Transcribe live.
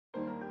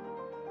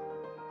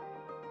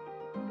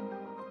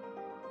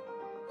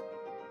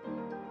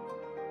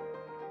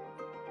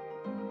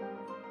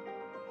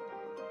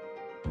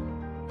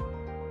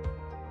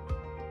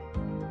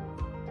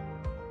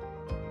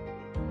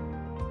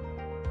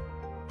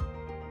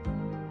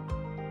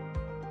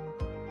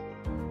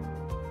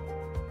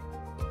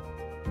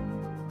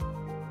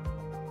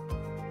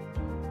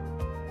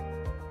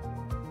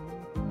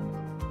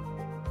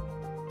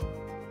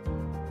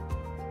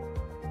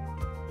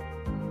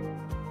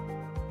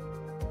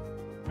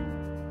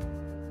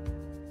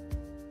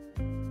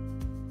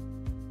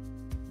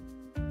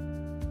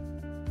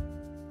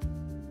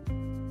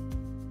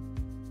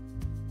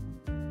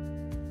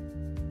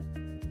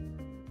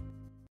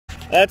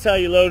That's how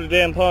you load a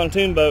damn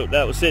pontoon boat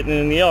that was sitting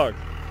in the yard.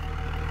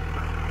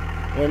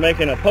 We're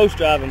making a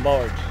post-driving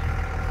barge.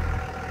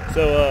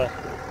 So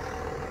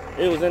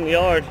it was in the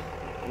yard,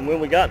 and when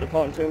we got the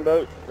pontoon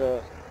boat,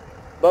 the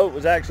boat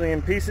was actually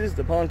in pieces.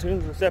 The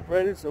pontoons were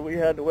separated, so we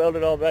had to weld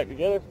it all back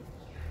together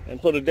and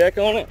put a deck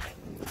on it.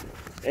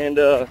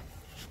 And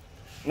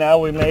now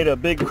we made a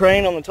big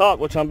crane on the top,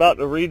 which I'm about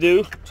to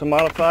redo to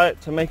modify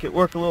it to make it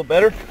work a little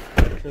better,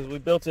 because we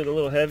built it a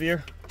little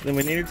heavier than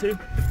we needed to.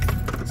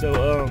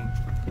 So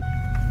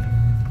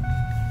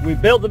we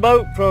built the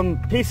boat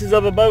from pieces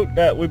of a boat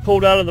that we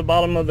pulled out of the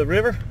bottom of the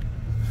river,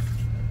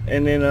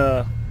 and then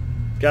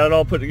got it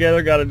all put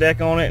together, got a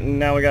deck on it, and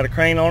now we got a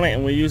crane on it,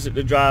 and we use it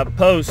to drive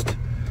post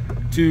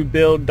to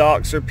build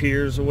docks or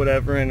piers or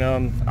whatever. And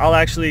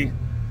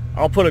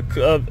I'll put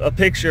a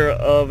picture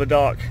of a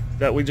dock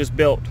that we just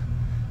built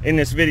in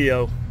this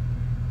video,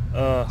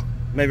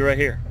 maybe right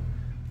here.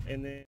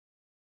 And then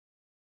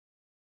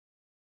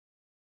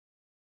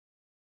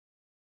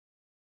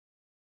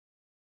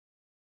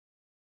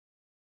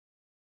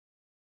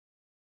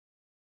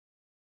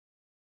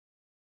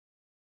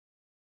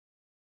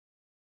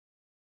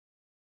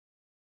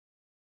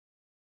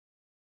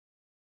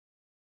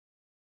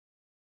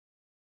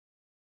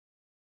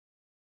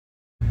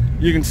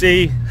you can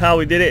see how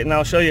we did it, and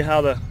I'll show you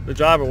how the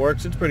driver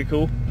works. It's pretty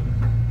cool.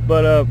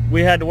 But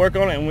we had to work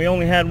on it, and we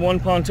only had one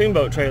pontoon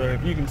boat trailer.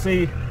 If you can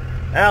see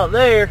out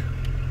there,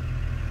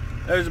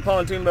 there's a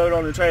pontoon boat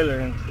on the trailer,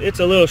 and it's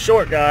a little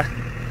short guy.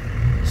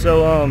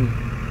 So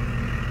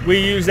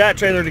we used that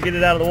trailer to get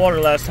it out of the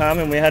water last time,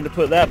 and we had to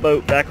put that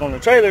boat back on the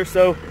trailer.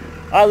 So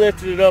I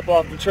lifted it up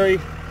off the tree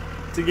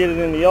to get it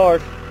in the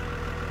yard,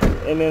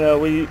 and then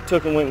we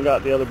took and went and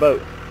got the other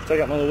boat. Check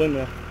out my little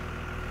windmill.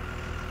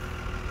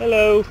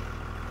 Hello.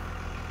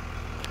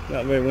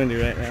 Not very windy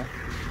right now.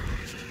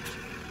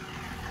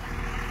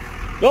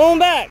 Going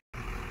back.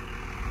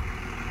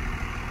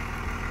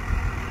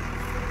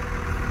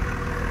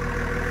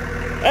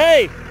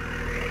 Hey,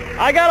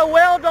 I got a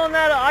weld on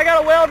that. I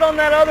got a weld on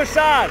that other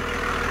side.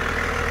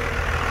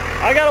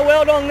 I got a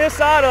weld on this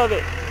side of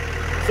it.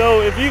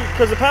 So if you,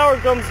 because the power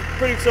comes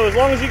pretty. So as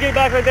long as you get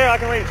back right there, I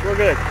can reach. We're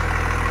good.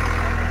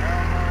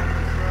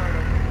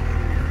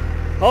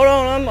 Hold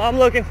on, I'm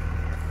looking.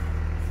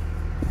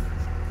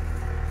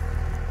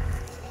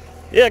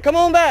 Yeah, come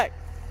on back.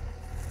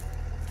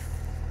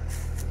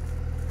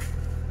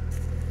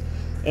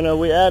 And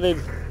we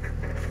added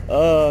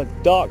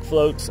dock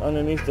floats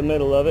underneath the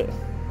middle of it.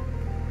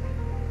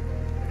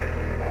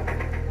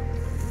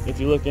 If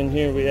you look in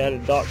here, we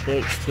added dock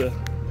floats to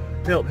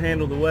help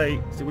handle the weight.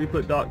 So we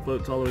put dock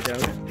floats all the way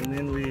down, and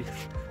then we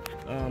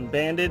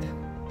banded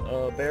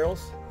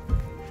barrels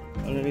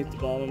underneath the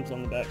bottoms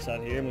on the back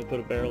side here, and we put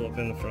a barrel up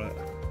in the front.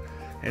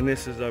 And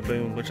this is our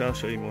boom, which I'll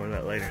show you more of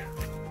that later.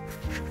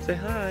 Say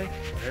hi.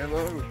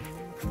 Hello.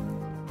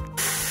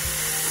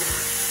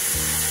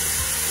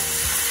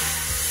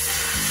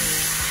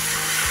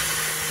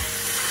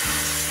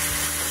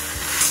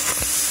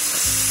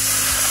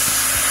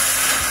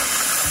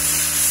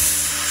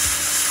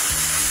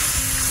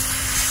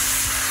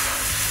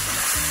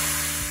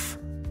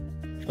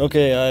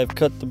 Okay, I've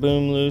cut the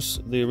boom loose,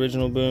 the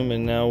original boom,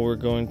 and now we're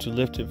going to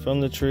lift it from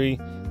the tree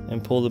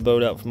and pull the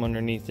boat out from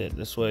underneath it.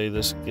 This way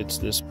this gets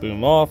this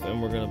boom off,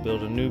 and we're going to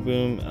build a new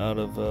boom out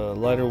of a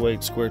lighter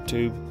weight square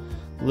tube,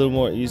 a little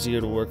more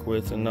easier to work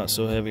with and not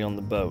so heavy on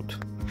the boat.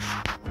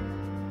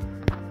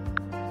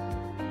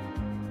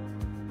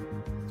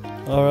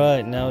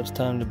 Alright, now it's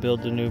time to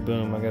build the new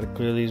boom. I got to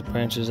clear these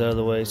branches out of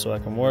the way so I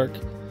can work,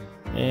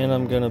 and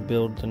I'm going to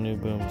build the new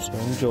boom, so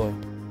enjoy.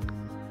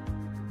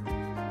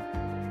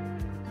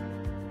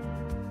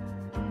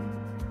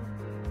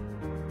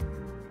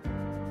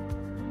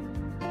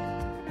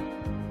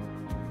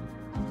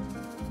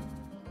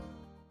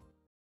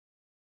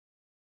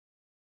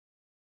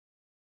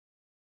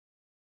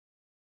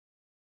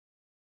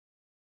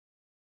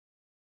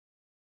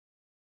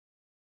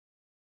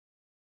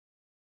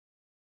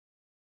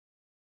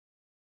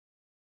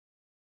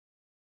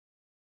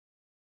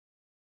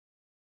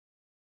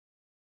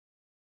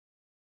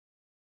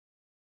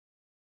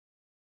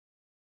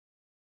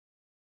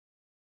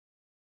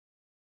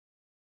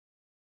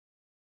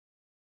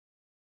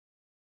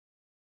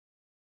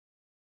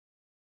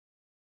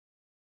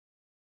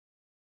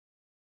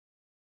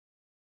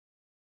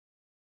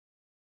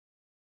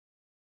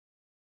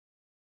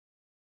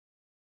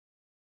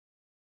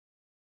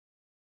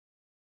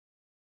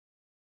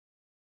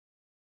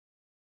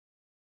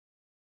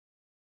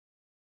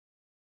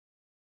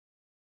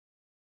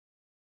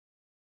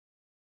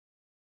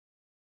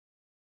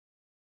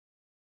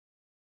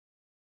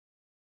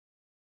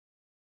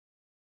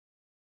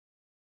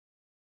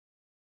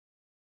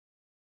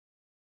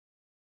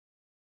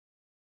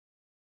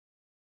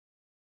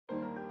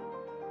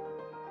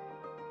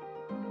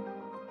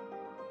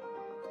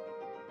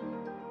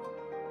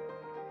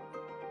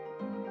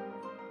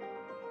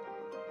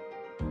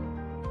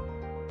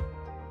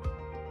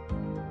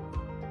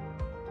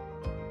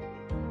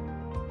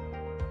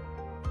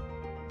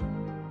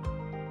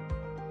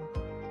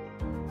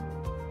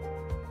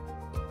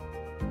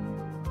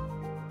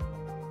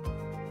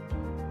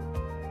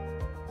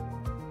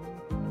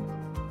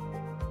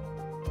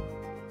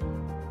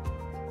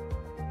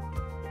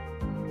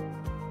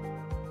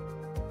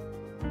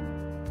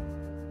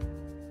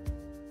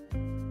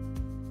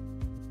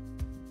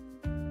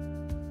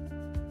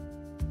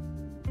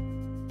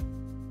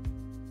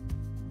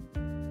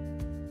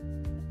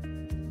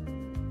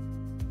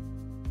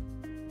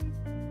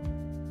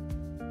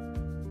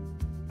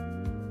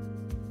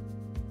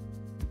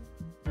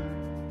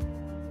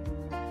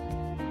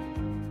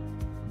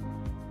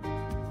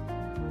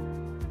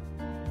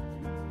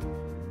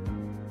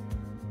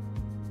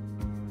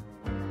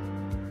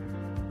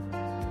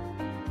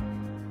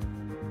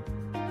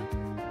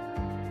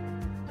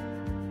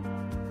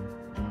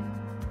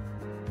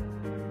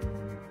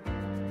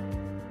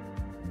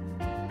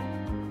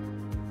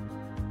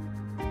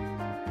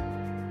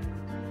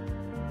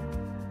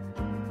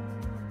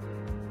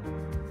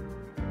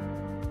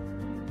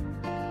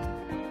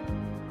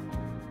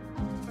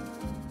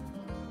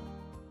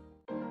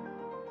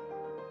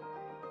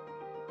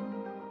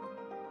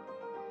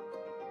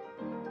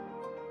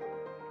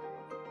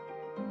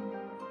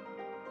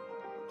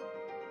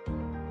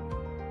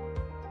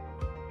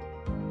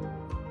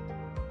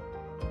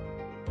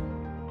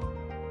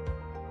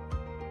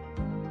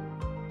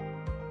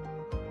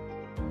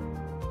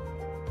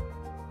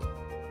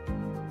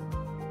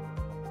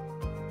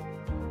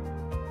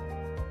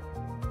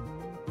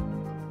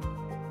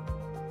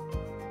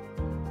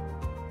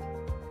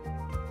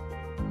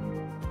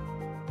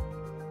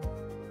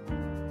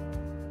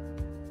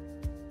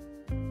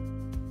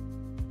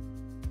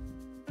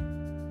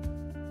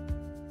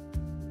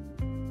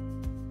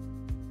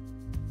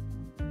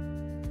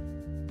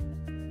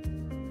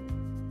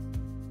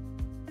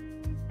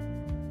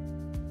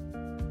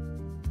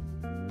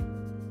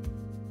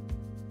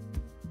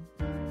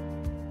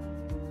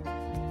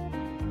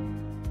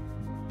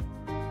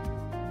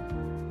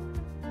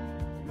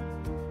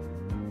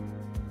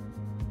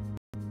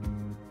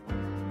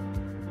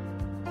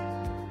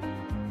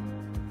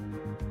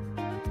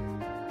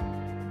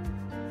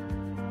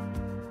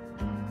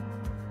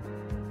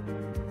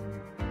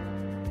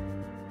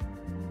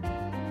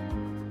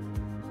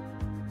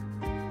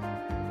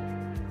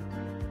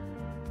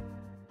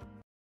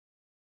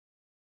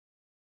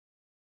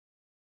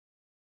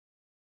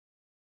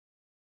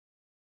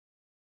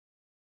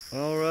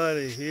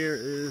 Alrighty, here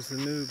is the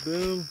new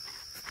boom.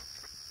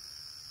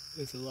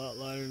 It's a lot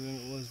lighter than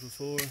it was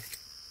before.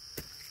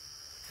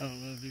 I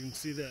don't know if you can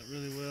see that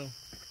really well,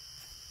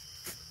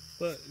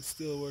 but it's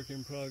still a work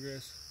in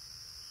progress.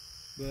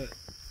 But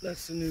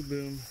that's the new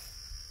boom.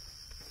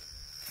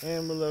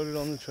 And we're loaded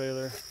on the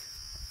trailer.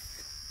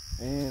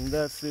 And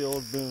that's the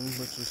old boom,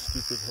 which was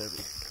stupid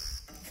heavy.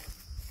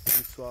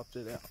 We swapped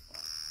it out.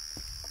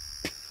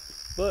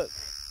 But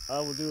I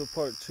will do a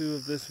part 2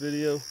 of this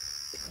video,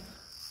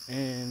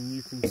 and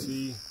you can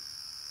see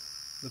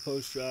the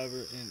post driver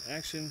in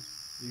action.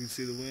 You can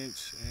see the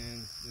winch,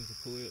 and there's a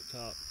pulley up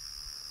top.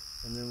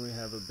 And then we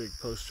have a big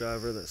post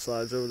driver that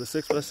slides over the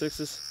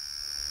 6x6s,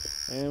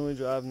 and we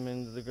drive them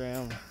into the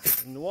ground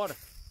in the water.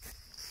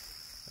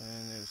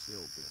 And there's the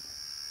old boom.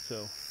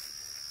 So,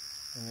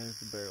 and there's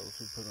the barrels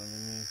we put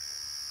underneath.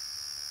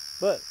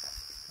 But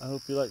I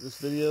hope you like this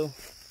video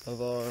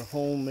of our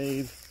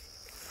homemade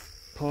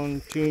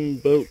pontoon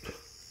boat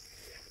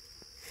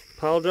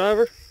pile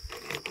driver.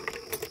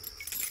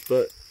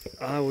 But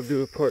I will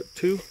do a part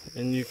 2,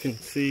 and you can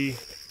see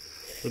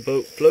the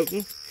boat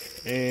floating,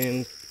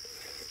 and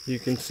you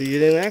can see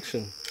it in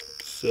action.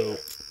 So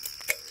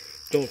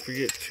don't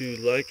forget to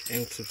like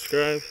and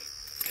subscribe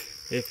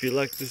if you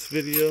like this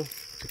video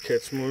to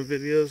catch more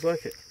videos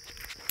like it.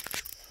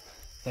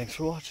 Thanks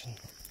for watching.